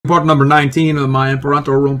Part number 19 of my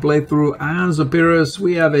Imperator room playthrough as Epirus.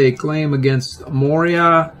 We have a claim against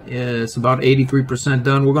Moria. It's about 83%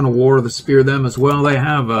 done. We're going to war the spear them as well. They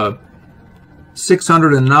have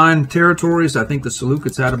 609 territories. I think the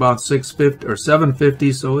Seleucids had about 650 or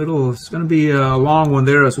 750, so it's going to be a long one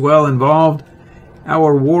there as well involved.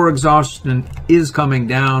 Our war exhaustion is coming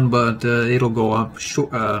down, but it'll go up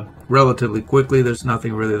relatively quickly. There's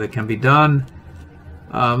nothing really that can be done.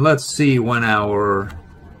 Let's see when our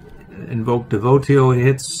Invoke Devotio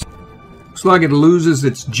hits. Looks like it loses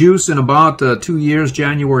its juice in about 2 years,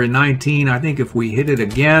 January 19. I think if we hit it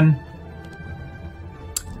again,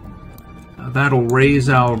 that'll raise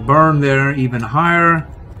our burn there even higher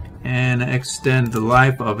and extend the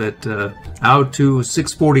life of it out to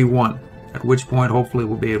 641, at which point hopefully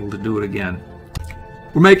we'll be able to do it again.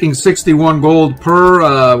 We're making 61 gold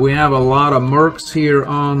per. We have a lot of mercs here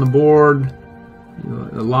on the board.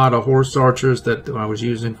 A lot of horse archers that I was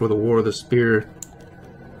using for the War of the Spear.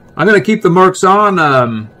 I'm going to keep the mercs on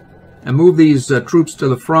and move these troops to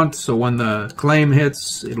the front so when the claim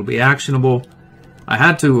hits, it'll be actionable. I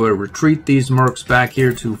had to retreat these mercs back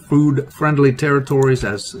here to food-friendly territories,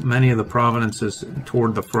 as many of the provinces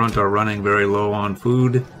toward the front are running very low on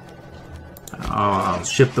food. I'll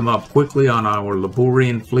ship them up quickly on our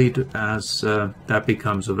Liburian fleet as that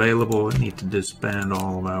becomes available. I need to disband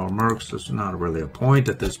all of our mercs. There's not really a point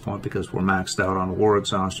at this point because we're maxed out on war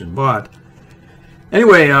exhaustion. But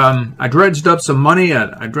anyway, I dredged up some money.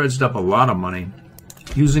 I dredged up a lot of money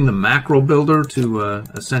using the macro builder to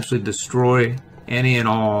essentially destroy any and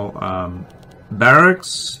all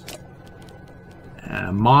barracks,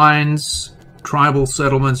 mines, tribal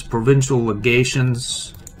settlements, provincial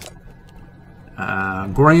legations,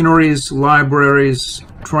 granaries, libraries,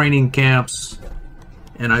 training camps,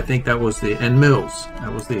 and I think that was and mills.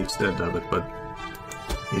 That was the extent of it, but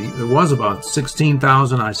it was about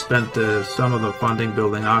 16,000. I spent some of the funding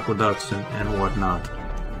building aqueducts and whatnot.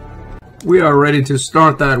 We are ready to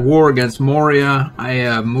start that war against Moria.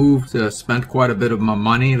 I spent quite a bit of my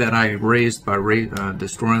money that I raised by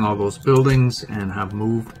destroying all those buildings, and have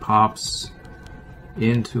moved pops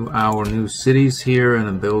into our new cities here, and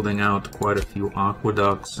then building out quite a few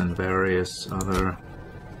aqueducts and various other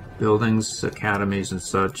buildings, academies and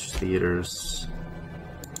such, theaters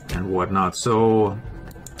and whatnot. So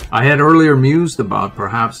I had earlier mused about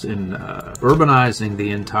perhaps in urbanizing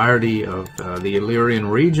the entirety of the Illyrian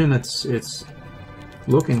region. It's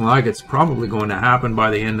looking like it's probably going to happen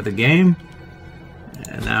by the end of the game.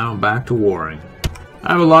 And now back to warring.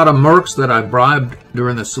 I have a lot of mercs that I bribed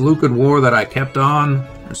during the Seleucid War that I kept on.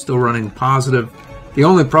 They're still running positive. The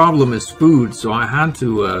only problem is food, so I had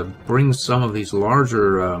to bring some of these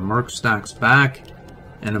larger merc stacks back,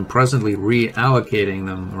 and I'm presently reallocating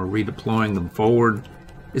them or redeploying them forward.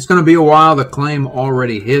 It's going to be a while. The claim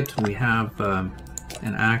already hit. We have an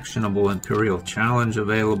actionable Imperial challenge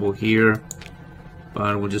available here,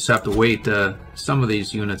 but we'll just have to wait. Some of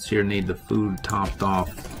these units here need the food topped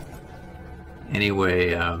off.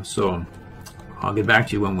 Anyway, so I'll get back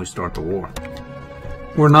to you when we start the war.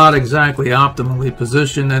 We're not exactly optimally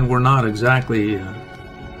positioned, and we're not exactly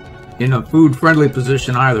in a food-friendly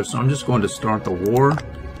position either, so I'm just going to start the war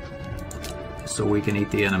so we can eat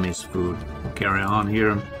the enemy's food. We'll carry on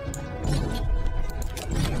here.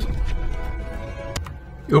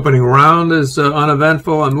 The opening round is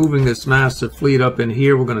uneventful. I'm moving this massive fleet up in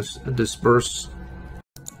here. We're going to disperse.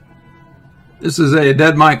 This is a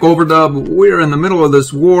Dead Mike overdub. We're in the middle of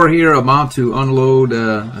this war here, about to unload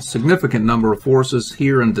a significant number of forces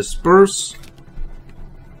here and disperse.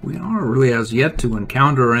 We are really as yet to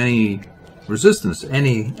encounter any resistance,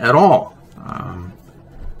 any at all.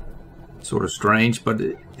 Sort of strange, but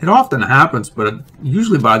it often happens. But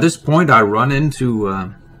usually by this point I run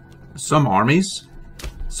into some armies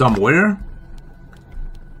somewhere.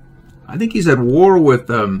 I think he's at war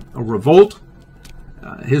with a revolt.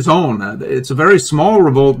 His own. It's a very small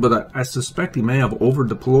revolt, but I suspect he may have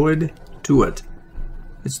over-deployed to it.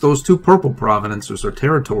 It's those two purple provinces or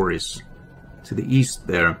territories to the east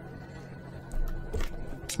there.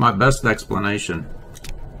 It's my best explanation.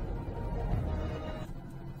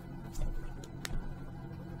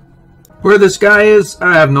 Where this guy is,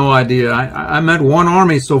 I have no idea. I met one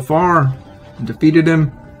army so far, defeated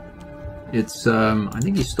him. It's, I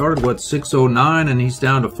think he started, what, 609, and he's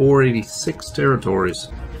down to 486 territories.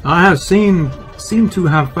 I have seem to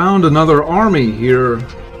have found another army here.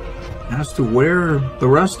 As to where the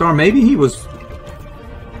rest are, maybe he was...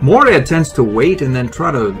 Moria tends to wait and then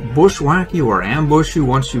try to bushwhack you or ambush you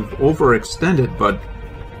once you've overextended, but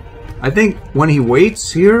I think when he waits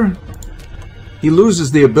here, he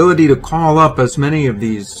loses the ability to call up as many of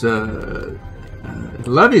these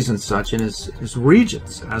levies and such in his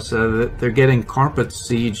regions, as they're getting carpet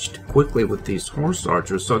sieged quickly with these horse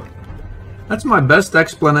archers. So that's my best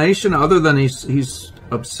explanation, other than he's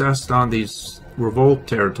obsessed on these revolt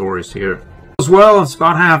territories here. As well, it's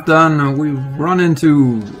about half done. We've run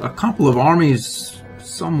into a couple of armies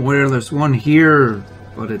somewhere. There's one here,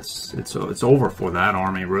 but it's over for that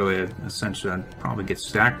army, really. Essentially, I'd probably get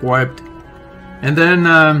stack wiped. And then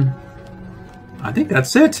I think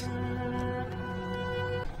that's it.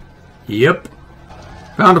 Yep.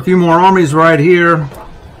 Found a few more armies right here.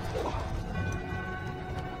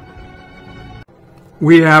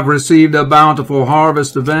 We have received a bountiful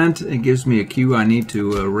harvest event. It gives me a cue. I need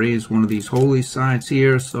to raise one of these holy sites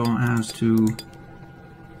here so as to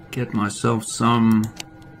get myself some...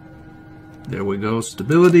 There we go.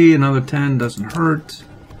 Stability. Another 10 doesn't hurt.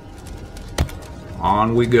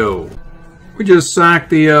 On we go. We just sacked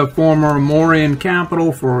the former Mauryan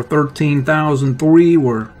capital for 13,003.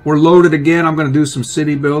 We're loaded again. I'm going to do some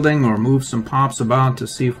city building or move some pops about to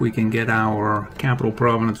see if we can get our capital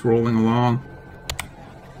province rolling along.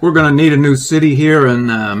 We're going to need a new city here in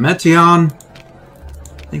Metion.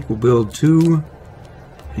 I think we'll build 2.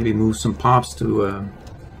 Maybe move some pops to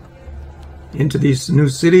into these new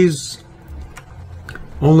cities.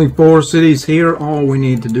 Only 4 cities here. All we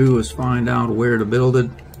need to do is find out where to build it.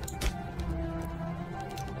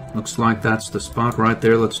 Looks like that's the spot right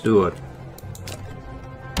there. Let's do it.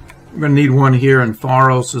 We're going to need one here in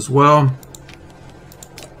Pharos as well.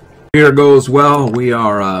 Here goes well. We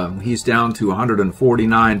are, he's down to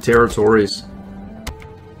 149 territories.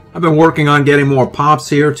 I've been working on getting more pops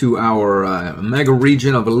here to our mega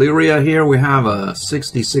region of Illyria here. We have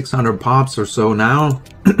 6,600 pops or so now.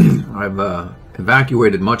 I've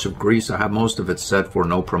evacuated much of Greece. I have most of it set for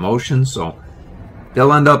no promotion, so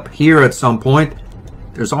they'll end up here at some point.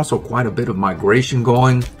 There's also quite a bit of migration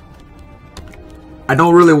going. I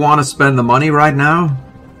don't really want to spend the money right now,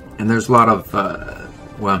 and there's a lot of,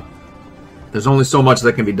 well, there's only so much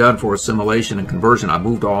that can be done for assimilation and conversion. I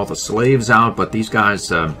moved all the slaves out, but these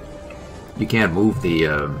guys, you can't move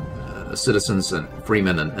the citizens and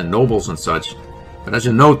freemen and nobles and such. But as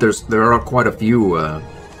you note, there are quite a few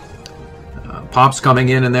pops coming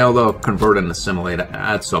in, and they'll convert and assimilate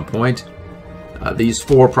at some point. These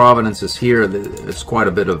 4 provinces here, there's quite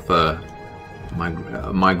a bit of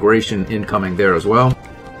migration incoming there as well.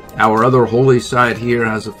 Our other holy site here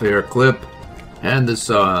has a fair clip, and this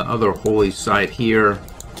other holy site here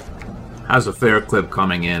has a fair clip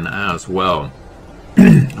coming in as well.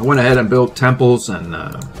 I went ahead and built temples and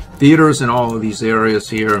theaters in all of these areas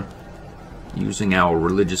here, using our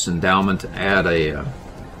religious endowment to add a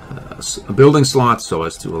building slot so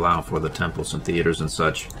as to allow for the temples and theaters and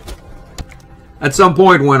such. At some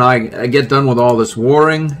point when I get done with all this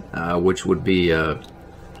warring, which would be a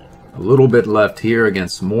little bit left here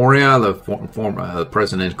against Moria, the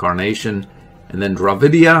present incarnation, and then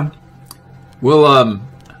Dravidia,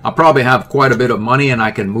 I'll probably have quite a bit of money, and I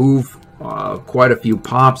can move quite a few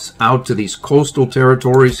pops out to these coastal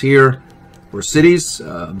territories here, or cities,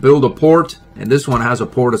 build a port, and this one has a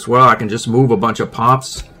port as well. I can just move a bunch of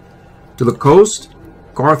pops to the coast.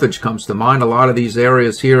 Carthage comes to mind, a lot of these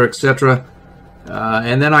areas here, etc.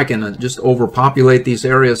 And then I can just overpopulate these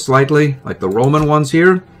areas slightly, like the Roman ones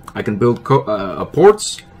here. I can build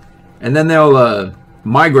ports, and then they'll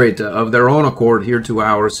migrate of their own accord here to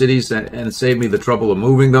our cities and save me the trouble of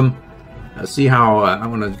moving them. See how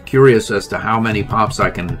I'm curious as to how many pops I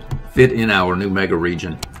can fit in our new mega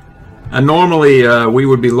region. And normally we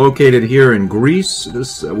would be located here in Greece.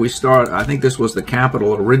 I think this was the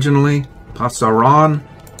capital originally, Passaron.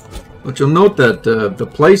 But you'll note that the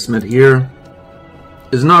placement here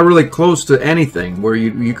is not really close to anything where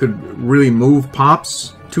you could really move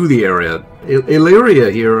pops to the area.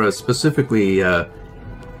 Illyria here, specifically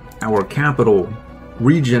our capital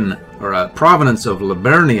region or province of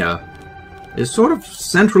Liburnia, is sort of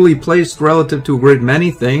centrally placed relative to a great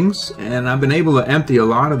many things, and I've been able to empty a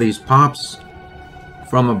lot of these pops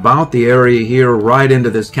from about the area here right into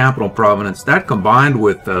this capital province. That, combined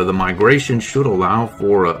with the migration, should allow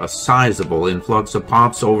for a sizable influx of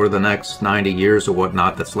pops over the next 90 years or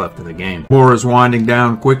whatnot that's left of the game. War is winding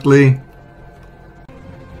down quickly.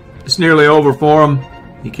 It's nearly over for him.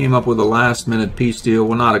 He came up with a last-minute peace deal.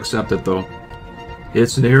 Will not accept it, though.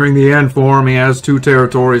 It's nearing the end for him. He has 2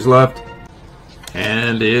 territories left.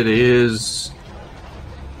 And it is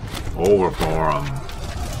over for him.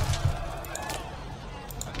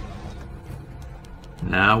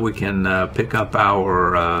 Now we can pick up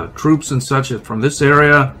our troops and such from this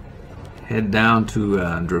area, head down to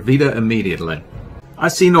Dravida immediately. I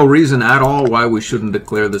see no reason at all why we shouldn't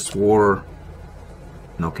declare this war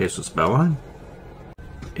no casus belli.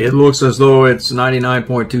 It looks as though it's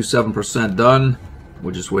 99.27% done.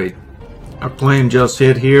 We'll just wait. Our claim just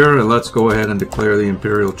hit here, and let's go ahead and declare the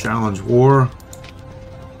Imperial Challenge War.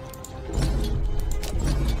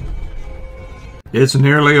 It's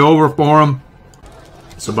nearly over for them.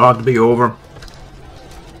 It's about to be over.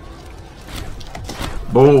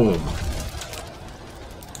 Boom.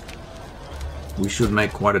 We should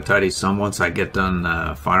make quite a tidy sum once I get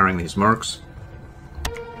done firing these mercs.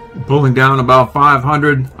 Pulling down about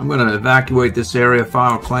 500. I'm going to evacuate this area,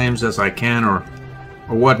 file claims as I can or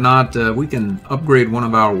whatnot. We can upgrade one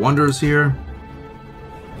of our wonders here.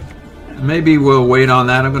 Maybe we'll wait on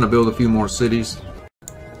that. I'm going to build a few more cities.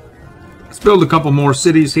 Let's build a couple more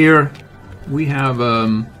cities here. We have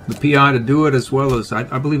the PI to do it, as well as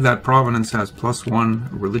I believe that Providence has +1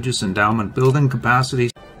 religious endowment building capacity.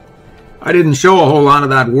 I didn't show a whole lot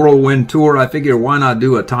of that whirlwind tour. I figure why not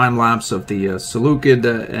do a time lapse of the Seleucid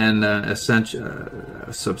and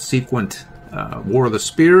subsequent War of the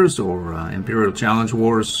Spears or Imperial Challenge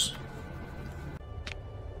Wars.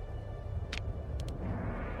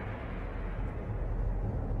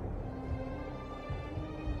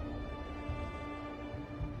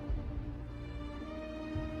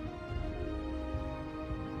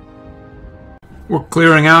 We're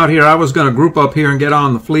clearing out here. I was going to group up here and get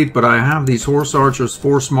on the fleet, but I have these horse archers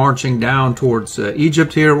force marching down towards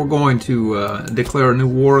Egypt here. We're going to declare a new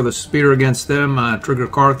War of the Spear against them, trigger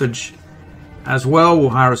Carthage as well. We'll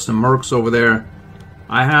hire some mercs over there.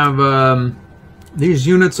 I have these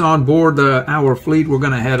units on board our fleet. We're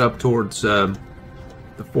going to head up towards the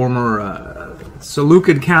former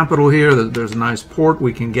Seleucid capital here. There's a nice port.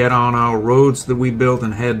 We can get on our roads that we built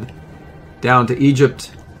and head down to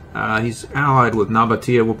Egypt. He's allied with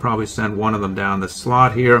Nabatea. We'll probably send one of them down the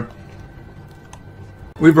slot here.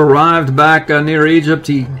 We've arrived back near Egypt.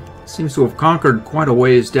 He seems to have conquered quite a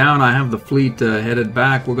ways down. I have the fleet headed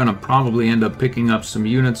back. We're going to probably end up picking up some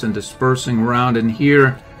units and dispersing around in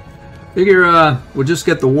here. Figure we'll just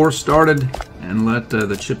get the war started and let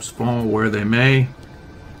the chips fall where they may.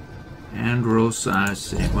 Andros, I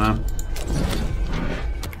see. Well,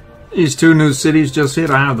 these two new cities just hit.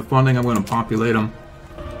 I have the funding. I'm going to populate them.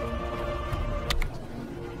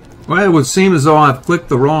 Well, it would seem as though I've clicked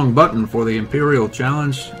the wrong button for the Imperial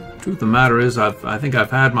Challenge. Truth of the matter is, I think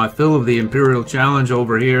I've had my fill of the Imperial Challenge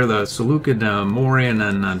over here. The Seleucid, Mauryan,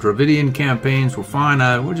 and Dravidian campaigns were fine.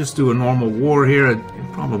 We'll just do a normal war here. It'd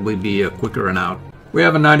probably be quicker and out. We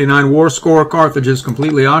have a 99 war score. Carthage is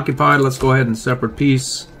completely occupied. Let's go ahead and separate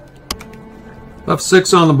peace. Left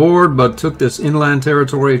 6 on the board, but took this inland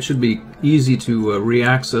territory. It should be easy to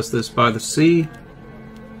re-access this by the sea.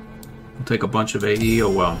 We'll take a bunch of AE.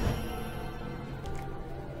 Oh well.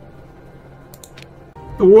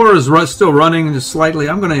 The war is still running just slightly.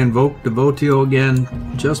 I'm going to invoke Devotio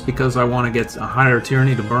again just because I want to get a higher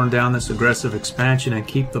tyranny to burn down this aggressive expansion and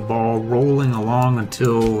keep the ball rolling along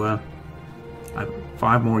until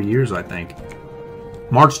 5 more years, I think.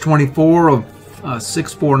 March 24 of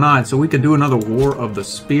 649. So we could do another War of the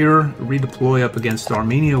Spear, redeploy up against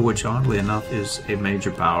Armenia, which oddly enough is a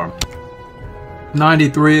major power.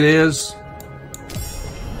 93 it is.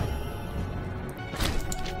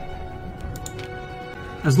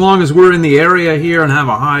 As long as we're in the area here and have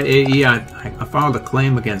a high AE, I filed a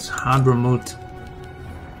claim against Hadramut,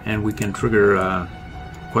 and we can trigger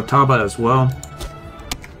Qataba as well.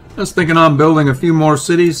 Just thinking on building a few more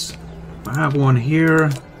cities. I have one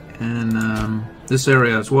here and this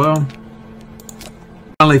area as well.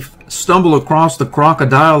 Finally stumble across the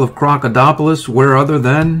crocodile of Crocodipolis, where other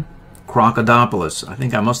than Crocodipolis. I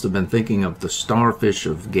think I must have been thinking of the starfish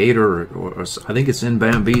of Gator, or I think it's in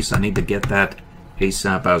Bambeese. I need to get that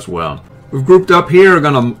ASAP as well. We've grouped up here. We're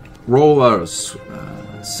going to roll a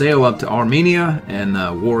sail up to Armenia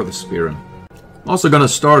and War of the Spear. I'm also going to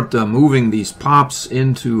start moving these pops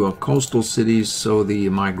into coastal cities so the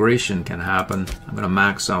migration can happen. I'm going to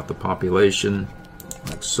max out the population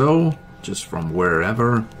like so, just from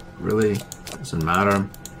wherever. Really doesn't matter.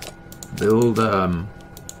 Build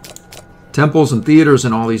temples and theaters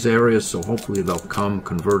in all these areas, so hopefully they'll come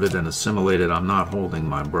converted and assimilated. I'm not holding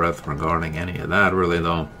my breath regarding any of that, really,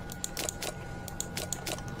 though.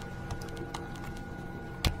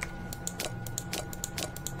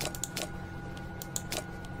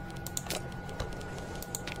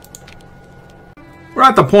 We're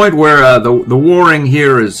at the point where the warring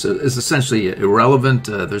here is essentially irrelevant.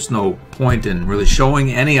 There's no point in really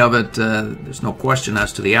showing any of it. There's no question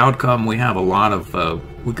as to the outcome. We have a lot of,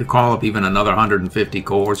 we could call up even another 150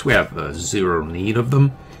 cohorts. We have zero need of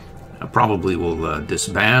them. I probably will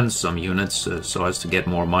disband some units so as to get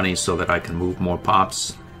more money so that I can move more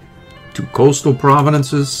pops to coastal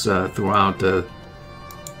provinces throughout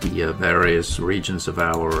the various regions of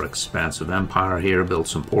our expansive empire here, build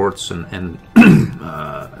some ports and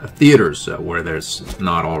theaters where there's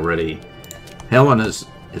not already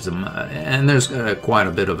Hellenism, and there's quite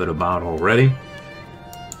a bit of it about already.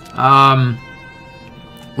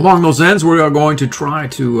 Along those ends, we are going to try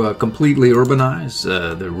to completely urbanize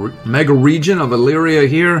the mega region of Illyria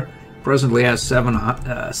here. Presently has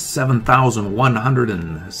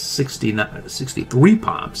 7,163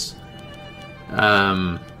 pops.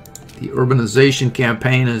 The urbanization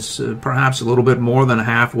campaign is perhaps a little bit more than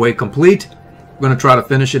halfway complete. We're going to try to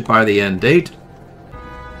finish it by the end date.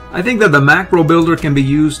 I think that the macro builder can be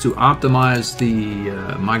used to optimize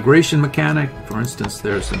the migration mechanic. For instance,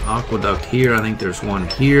 there's an aqueduct here. I think there's one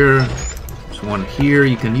here. There's one here.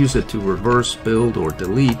 You can use it to reverse build or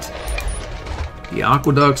delete the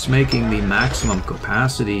aqueducts, making the maximum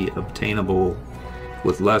capacity obtainable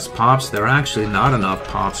with less pops. There are actually not enough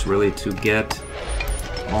pops really to get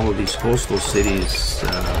all of these coastal cities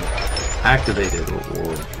activated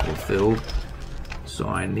or filled. So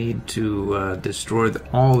I need to destroy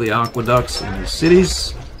all the aqueducts in these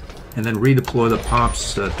cities and then redeploy the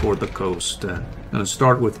pops toward the coast. I'm going to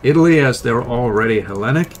start with Italy as they're already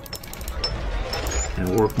Hellenic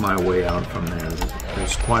and work my way out from there.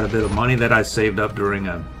 There's quite a bit of money that I saved up during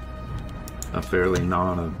a fairly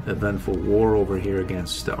non-eventful war over here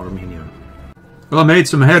against Armenia. Well, I made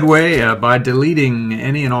some headway by deleting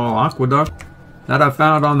any and all aqueduct that I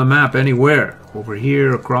found on the map anywhere. Over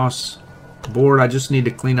here across the board, I just need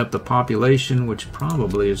to clean up the population, which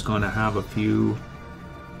probably is going to have a few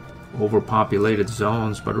overpopulated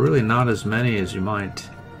zones, but really not as many as you might.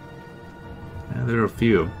 Yeah, there are a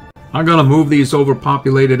few. I'm going to move these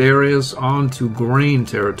overpopulated areas onto grain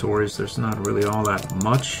territories. There's not really all that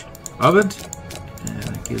much of it,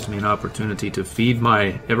 and it gives me an opportunity to feed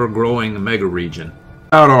my ever-growing mega region.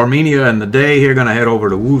 Out Armenia in the day here, going to head over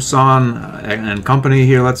to Wusan and company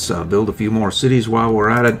here. Let's build a few more cities while we're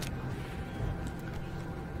at it.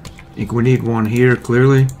 I think we need one here,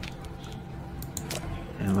 clearly.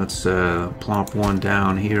 And let's plop one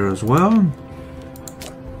down here as well.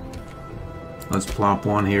 Let's plop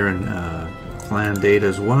one here in clan data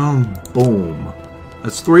as well. Boom.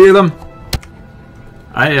 That's 3 of them.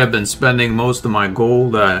 I have been spending most of my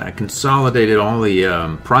gold. I consolidated all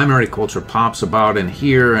the primary culture pops about in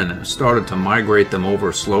here and started to migrate them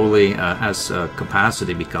over slowly as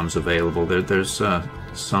capacity becomes available. There's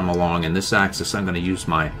some along in this axis. I'm going to use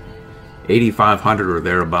my 8,500 or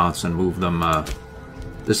thereabouts and move them.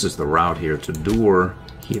 This is the route here to Dur.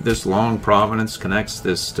 This long provenance connects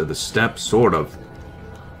this to the steppe, sort of.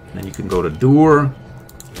 Then you can go to Dur,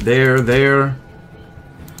 there,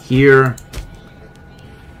 here,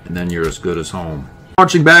 and then you're as good as home.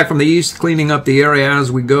 Marching back from the east, cleaning up the area as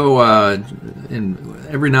we go. And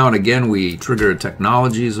every now and again we trigger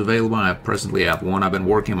technologies available. I presently have one. I've been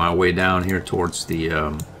working my way down here towards the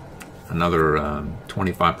another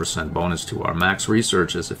 25% bonus to our max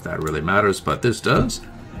researches, if that really matters, but this does.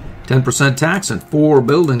 10% tax and 4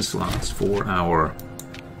 building slots for our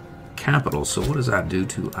capital. So what does that do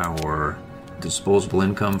to our disposable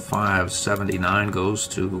income? 579 goes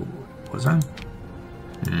to, what was that?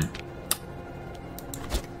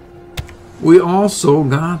 We also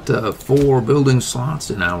got 4 building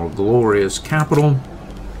slots in our glorious capital.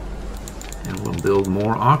 And we'll build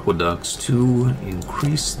more aqueducts to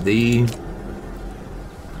increase the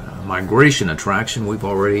migration attraction. We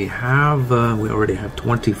already have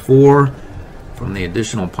 24 from the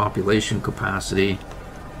additional population capacity,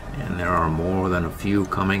 and there are more than a few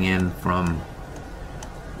coming in from,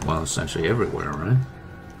 well, essentially everywhere, right?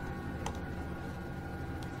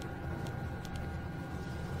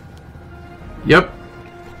 Yep.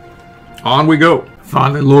 On we go.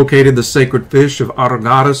 Finally located the sacred fish of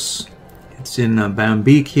Argadas. It's in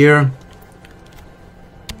Bambeek here.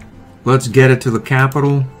 Let's get it to the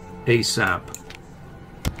capital ASAP.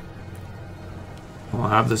 We'll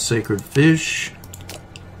have the sacred fish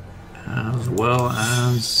as well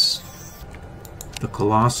as the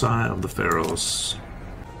colossi of the pharaohs.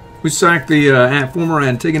 We sacked the former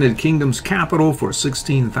Antigonid Kingdom's capital for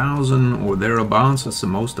 16,000 or thereabouts. That's the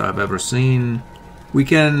most I've ever seen. We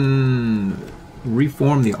can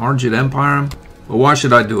reform the Argid Empire. But why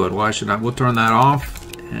should I do it? Why should I? We'll turn that off,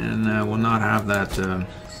 and we'll not have that the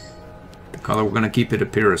color. We're going to keep it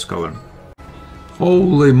Epirus color.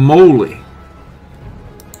 Holy moly!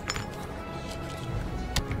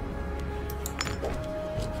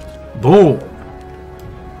 Boom!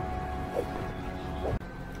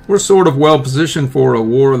 We're sort of well positioned for a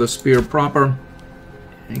War of the Spear proper,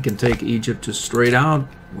 and can take Egypt to straight out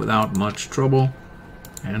without much trouble.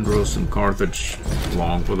 Andros and Carthage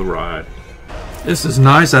along for the ride. This is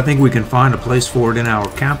nice. I think we can find a place for it in our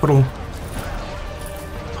capital.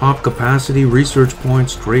 Pop capacity, research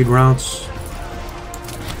points, trade routes.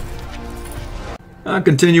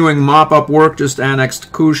 Continuing mop-up work, just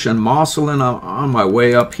annexed Kush and Mosselin. I'm on my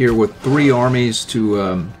way up here with 3 armies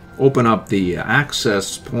to open up the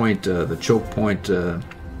access point, the choke point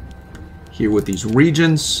here with these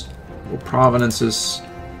regions or provinces.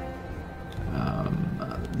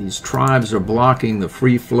 These tribes are blocking the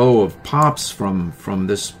free flow of pops from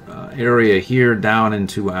this area here down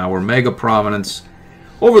into our mega province.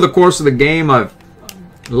 Over the course of the game, I've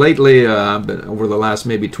lately, over the last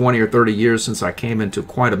maybe 20 or 30 years since I came into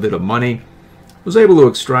quite a bit of money, was able to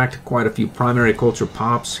extract quite a few primary culture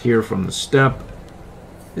pops here from the steppe.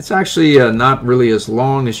 It's actually not really as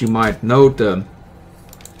long as you might note.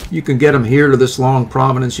 You can get them here to this long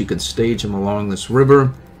province. You can stage them along this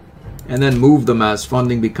river and then move them as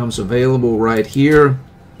funding becomes available right here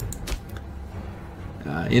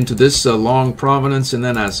into this long province, and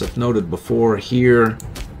then, as I've noted before, here,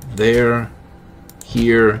 there,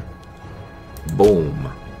 here,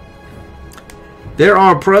 boom. There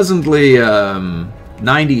are presently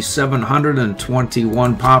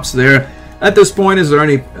 9,721 pops there. At this point, is there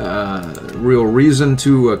any real reason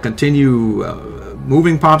to continue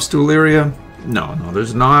moving pops to Illyria? No,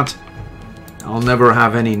 there's not. I'll never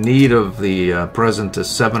have any need of the present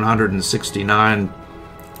 769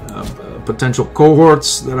 potential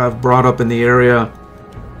cohorts that I've brought up in the area.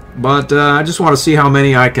 But I just want to see how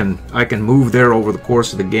many I can move there over the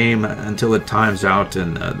course of the game until it times out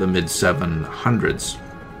in the mid-700s.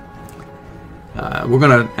 We're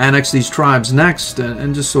going to annex these tribes next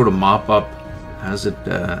and just sort of mop up as it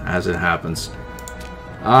happens.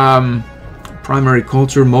 Primary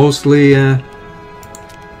culture mostly.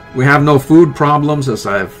 We have no food problems, as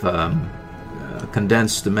I've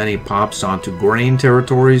condensed many pops onto grain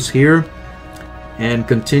territories here, and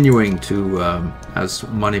continuing to, as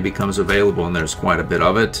money becomes available, and there's quite a bit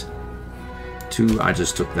of it, I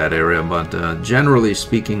just took that area, but generally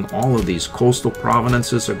speaking, all of these coastal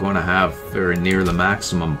provinces are going to have very near the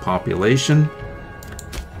maximum population,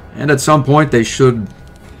 and at some point they should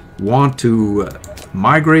want to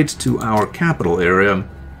migrate to our capital area.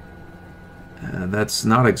 That's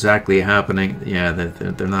not exactly happening. Yeah,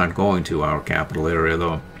 they're not going to our capital area,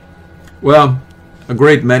 though. Well, a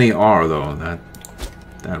great many are, though.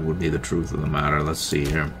 That would be the truth of the matter. Let's see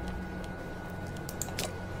here.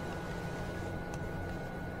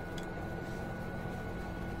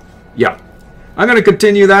 Yeah, I'm going to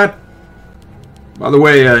continue that. By the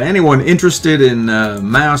way, anyone interested in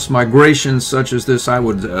mass migration such as this, I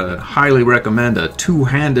would highly recommend a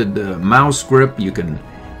two-handed mouse grip. You can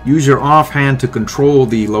use your offhand to control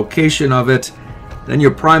the location of it. Then your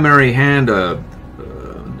primary hand,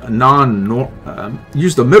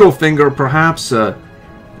 use the middle finger perhaps.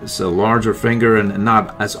 It's a larger finger and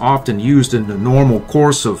not as often used in the normal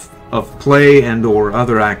course of play and or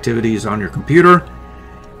other activities on your computer.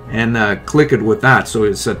 And click it with that. So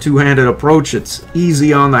it's a two-handed approach. It's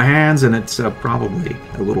easy on the hands, and it's probably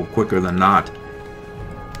a little quicker than not.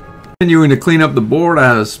 Continuing to clean up the board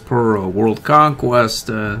as per World Conquest,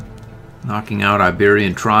 knocking out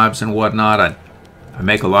Iberian tribes and whatnot. I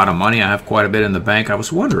make a lot of money. I have quite a bit in the bank. I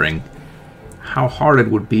was wondering how hard it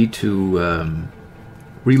would be to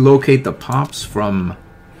relocate the pops from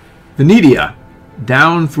Venetia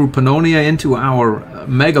down through Pannonia into our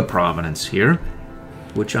mega province here,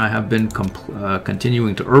 which I have been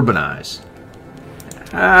continuing to urbanize.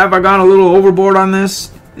 Have I gone a little overboard on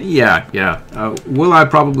this? Yeah. Will I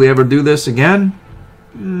probably ever do this again?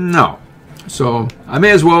 No. So I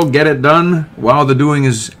may as well get it done while the doing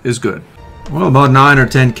is good. Well, about 9 or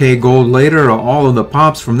 10k gold later, all of the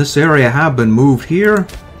pops from this area have been moved here.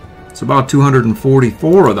 It's about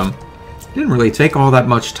 244 of them. Didn't really take all that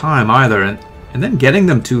much time either, and then getting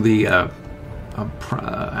them to the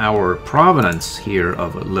our province here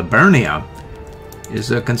of Liburnia is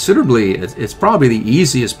considerably, it's probably the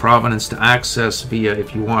easiest province to access via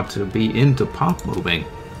if you want to be into pop moving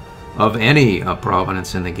of any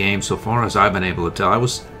province in the game so far as I've been able to tell. I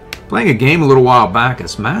was playing a game a little while back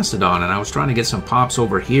as Macedon, and I was trying to get some pops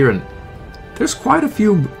over here, and there's quite a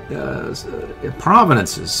few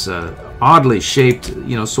provinces oddly shaped,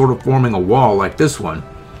 sort of forming a wall like this one.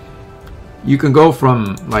 You can go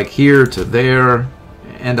from like here to there,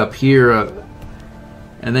 end up here,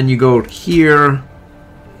 and then you go here,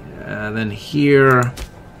 and then here,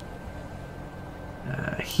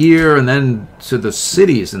 here, and then to the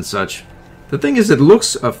cities and such. The thing is, it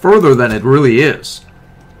looks further than it really is,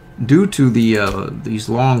 due to these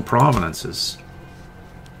long provinces.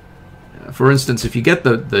 For instance, if you get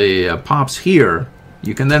the pops here,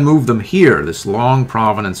 you can then move them here, this long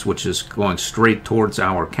provenance which is going straight towards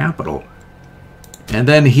our capital. And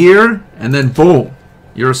then here, and then boom,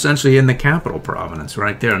 you're essentially in the capital provenance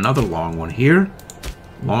right there. Another long one here,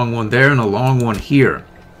 long one there, and a long one here.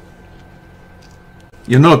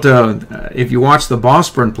 You'll note, if you watch the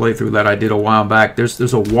Bossburn playthrough that I did a while back,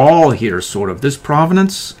 there's a wall here, sort of. This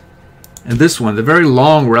provenance and this one, they're very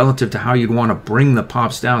long relative to how you'd want to bring the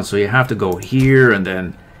pops down. So you have to go here, and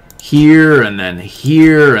then here, and then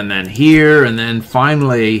here, and then here, and then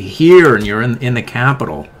finally here, and you're in the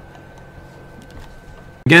capital.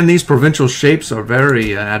 Again, these provincial shapes are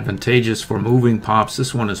very advantageous for moving pops.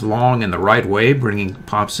 This one is long in the right way, bringing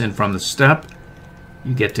pops in from the steppe.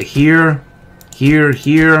 You get to here, here,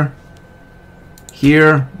 here,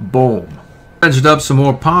 here, boom. Edged up some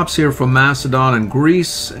more pops here from Macedon and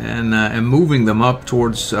Greece, and moving them up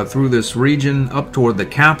towards through this region, up toward the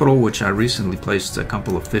capital, which I recently placed a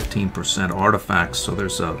couple of 15% artifacts. So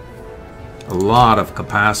there's a lot of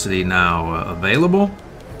capacity now available.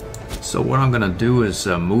 So what I'm going to do is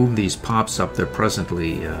move these pops up. They're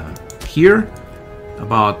presently here,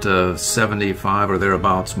 about 75 or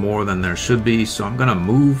thereabouts more than there should be. So I'm going to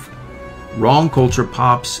move wrong culture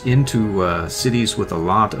pops into cities with a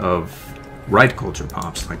lot of right culture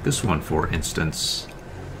pops. Like this one, for instance,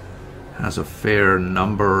 has a fair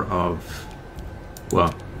number of,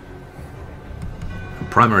 well,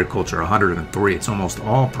 primary culture 103. It's almost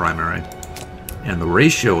all primary. And the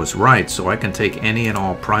ratio is right, so I can take any and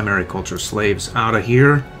all primary culture slaves out of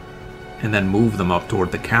here and then move them up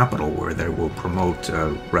toward the capital where they will promote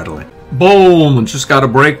readily. Boom! Just got a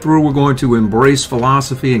breakthrough. We're going to embrace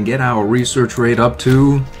philosophy and get our research rate up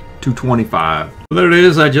to 225. There it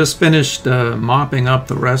is. I just finished mopping up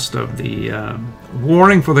the rest of the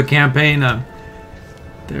warring for the campaign.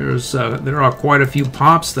 There are quite a few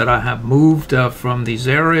pops that I have moved from these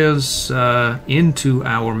areas into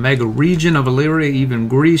our mega region of Illyria. Even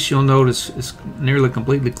Greece, you'll notice, is nearly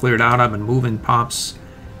completely cleared out. I've been moving pops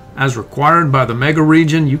as required by the mega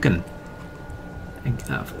region. You can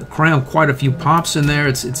cram quite a few pops in there.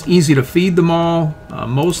 It's easy to feed them all.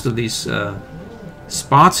 Most of these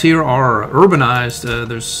spots here are urbanized.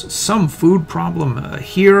 There's some food problem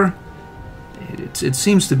here. It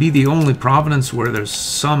seems to be the only province where there's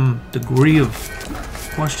some degree of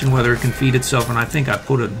question whether it can feed itself, and I think I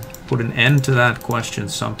put an end to that question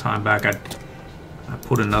some time back. I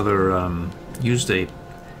put another, used a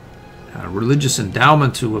religious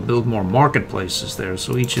endowment to build more marketplaces there,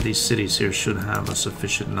 so each of these cities here should have a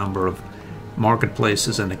sufficient number of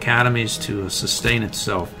marketplaces and academies to sustain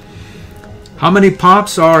itself. How many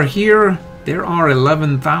pops are here? There are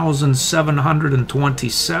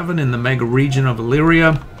 11,727 in the mega region of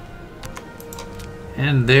Illyria,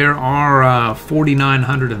 and there are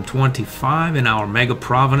 4,925 in our mega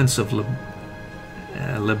province of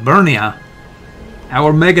Liburnia.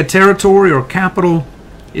 Our mega territory or capital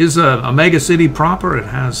is a mega city proper. It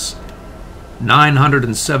has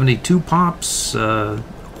 972 pops,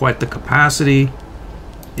 quite the capacity.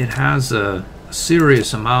 It has a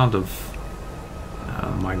serious amount of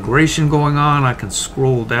migration going on. I can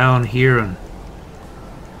scroll down here and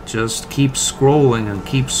just keep scrolling and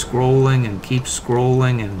keep scrolling and keep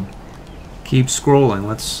scrolling and keep scrolling.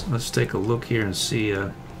 Let's take a look here and see.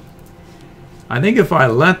 I think if I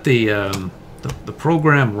let the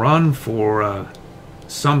program run for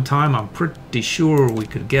some time, I'm pretty sure we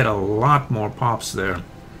could get a lot more pops there.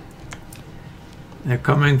 They're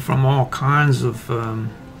coming from all kinds of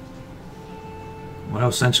well,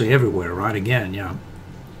 essentially everywhere, right? Again, yeah.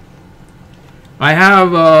 I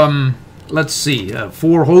have, let's see,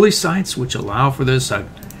 4 holy sites which allow for this.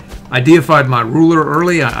 I deified my ruler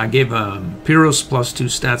early. I gave Epirus +2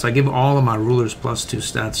 stats. I give all of my rulers +2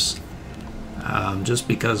 stats just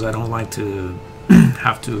because I don't like to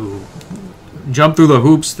have to jump through the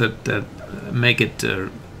hoops that make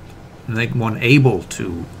one able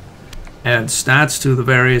to add stats to the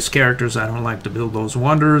various characters. I don't like to build those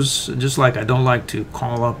wonders, just like I don't like to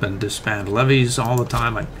call up and disband levies all the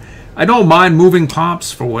time. I don't mind moving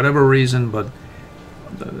pops for whatever reason, but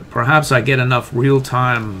perhaps I get enough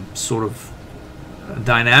real-time sort of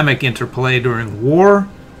dynamic interplay during war,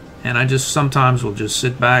 and I just sometimes will just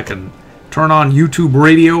sit back and turn on YouTube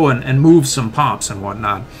radio and move some pops and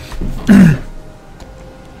whatnot.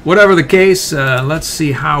 Whatever the case, let's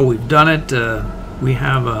see how we've done it. We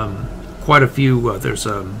have quite a few. There's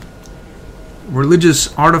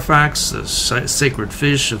religious artifacts, the sacred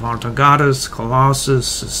fish of Artagoras,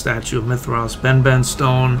 Colossus, a statue of Mithras, Ben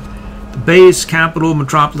stone, the base, capital,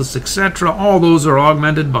 metropolis, etc. All those are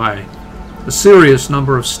augmented by a serious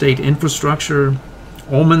number of state infrastructure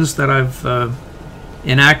omens that I've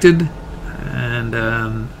enacted. And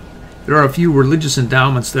there are a few religious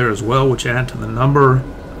endowments there as well, which add to the number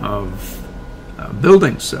of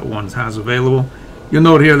buildings that one has available. You'll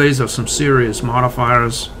note here these are some serious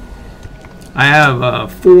modifiers. I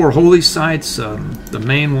have 4 holy sites. The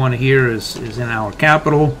main one here is in our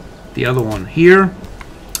capital. The other one here.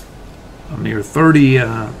 A mere 30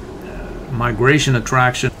 migration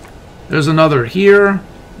attraction. There's another here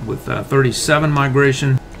with 37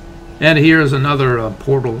 migration. And here's another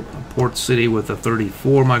port city with a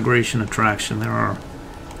 34 migration attraction. There are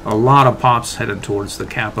a lot of pops headed towards the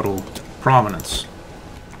capital province.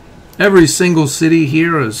 Every single city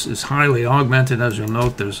here is highly augmented. As you'll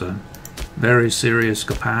note, there's a very serious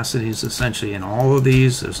capacities essentially in all of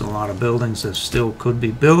these. There's a lot of buildings that still could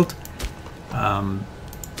be built.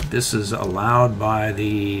 This is allowed by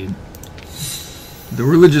the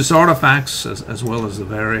religious artifacts as well as the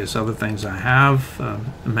various other things I have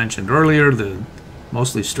mentioned earlier, the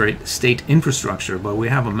mostly state infrastructure. But we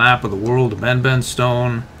have a map of the world, the Ben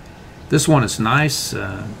stone. This one is nice,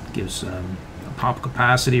 gives a pop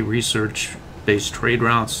capacity, research-based trade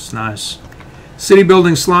routes. It's nice. City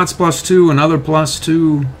building slots +2, another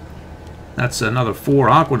 +2. That's another 4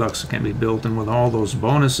 aqueducts that can be built, and with all those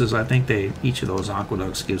bonuses, I think each of those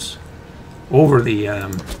aqueducts gives over the.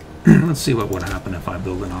 Let's see what would happen if I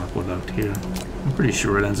build an aqueduct here. I'm pretty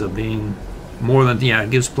sure it ends up being more than, yeah, it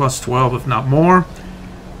gives +12 if not more,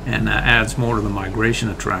 and adds more to the migration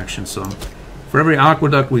attraction. So for every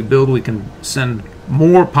aqueduct we build, we can send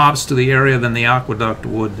more pops to the area than the aqueduct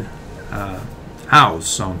would house.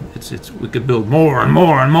 So we could build more and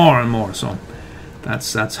more and more and more. So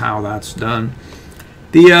that's how that's done.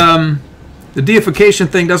 The deification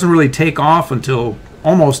thing doesn't really take off until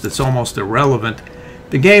it's almost irrelevant.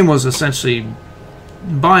 The game was essentially,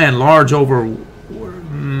 by and large, over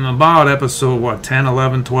about episode 10,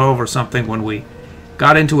 11, 12 or something, when we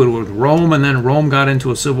got into it with Rome, and then Rome got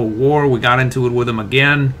into a civil war. We got into it with him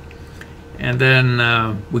again, and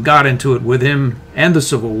then we got into it with him and the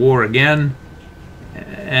civil war again,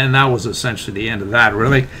 and that was essentially the end of that,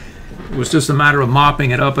 really. It was just a matter of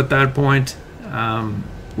mopping it up at that point.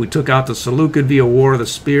 We took out the Seleucid via War of the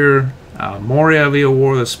Spear, Moria via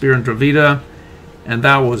War of the Spear and Dravida, and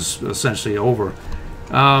that was essentially over.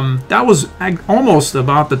 That was almost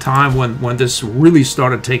about the time when this really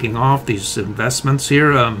started taking off, these investments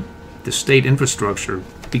here. The state infrastructure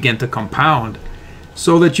began to compound,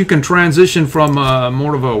 so that you can transition from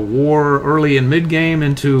more of a war early and mid-game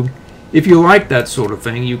into, if you like that sort of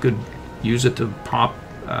thing, you could use it to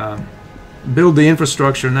build the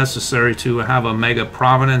infrastructure necessary to have a mega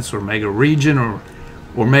province or mega region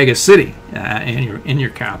or mega city in your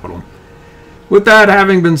capital. With that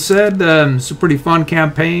having been said, it's a pretty fun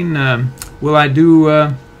campaign. Will I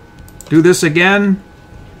do this again?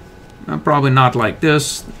 Probably not like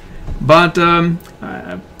this, but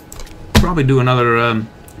I'll probably do another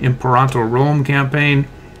Imperator Rome campaign.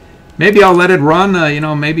 Maybe I'll let it run.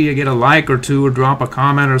 Maybe you get a like or two or drop a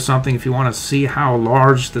comment or something if you want to see how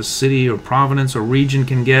large the city or province or region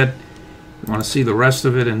can get. You want to see the rest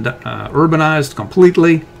of it urbanized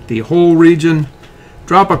completely, the whole region.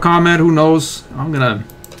 Drop a comment. Who knows? I'm gonna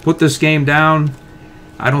put this game down.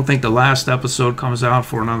 I don't think the last episode comes out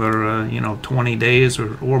for another 20 days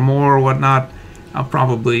or more or whatnot. I'll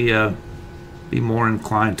probably be more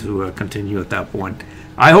inclined to continue at that point.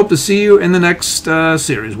 I hope to see you in the next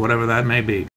series, whatever that may be.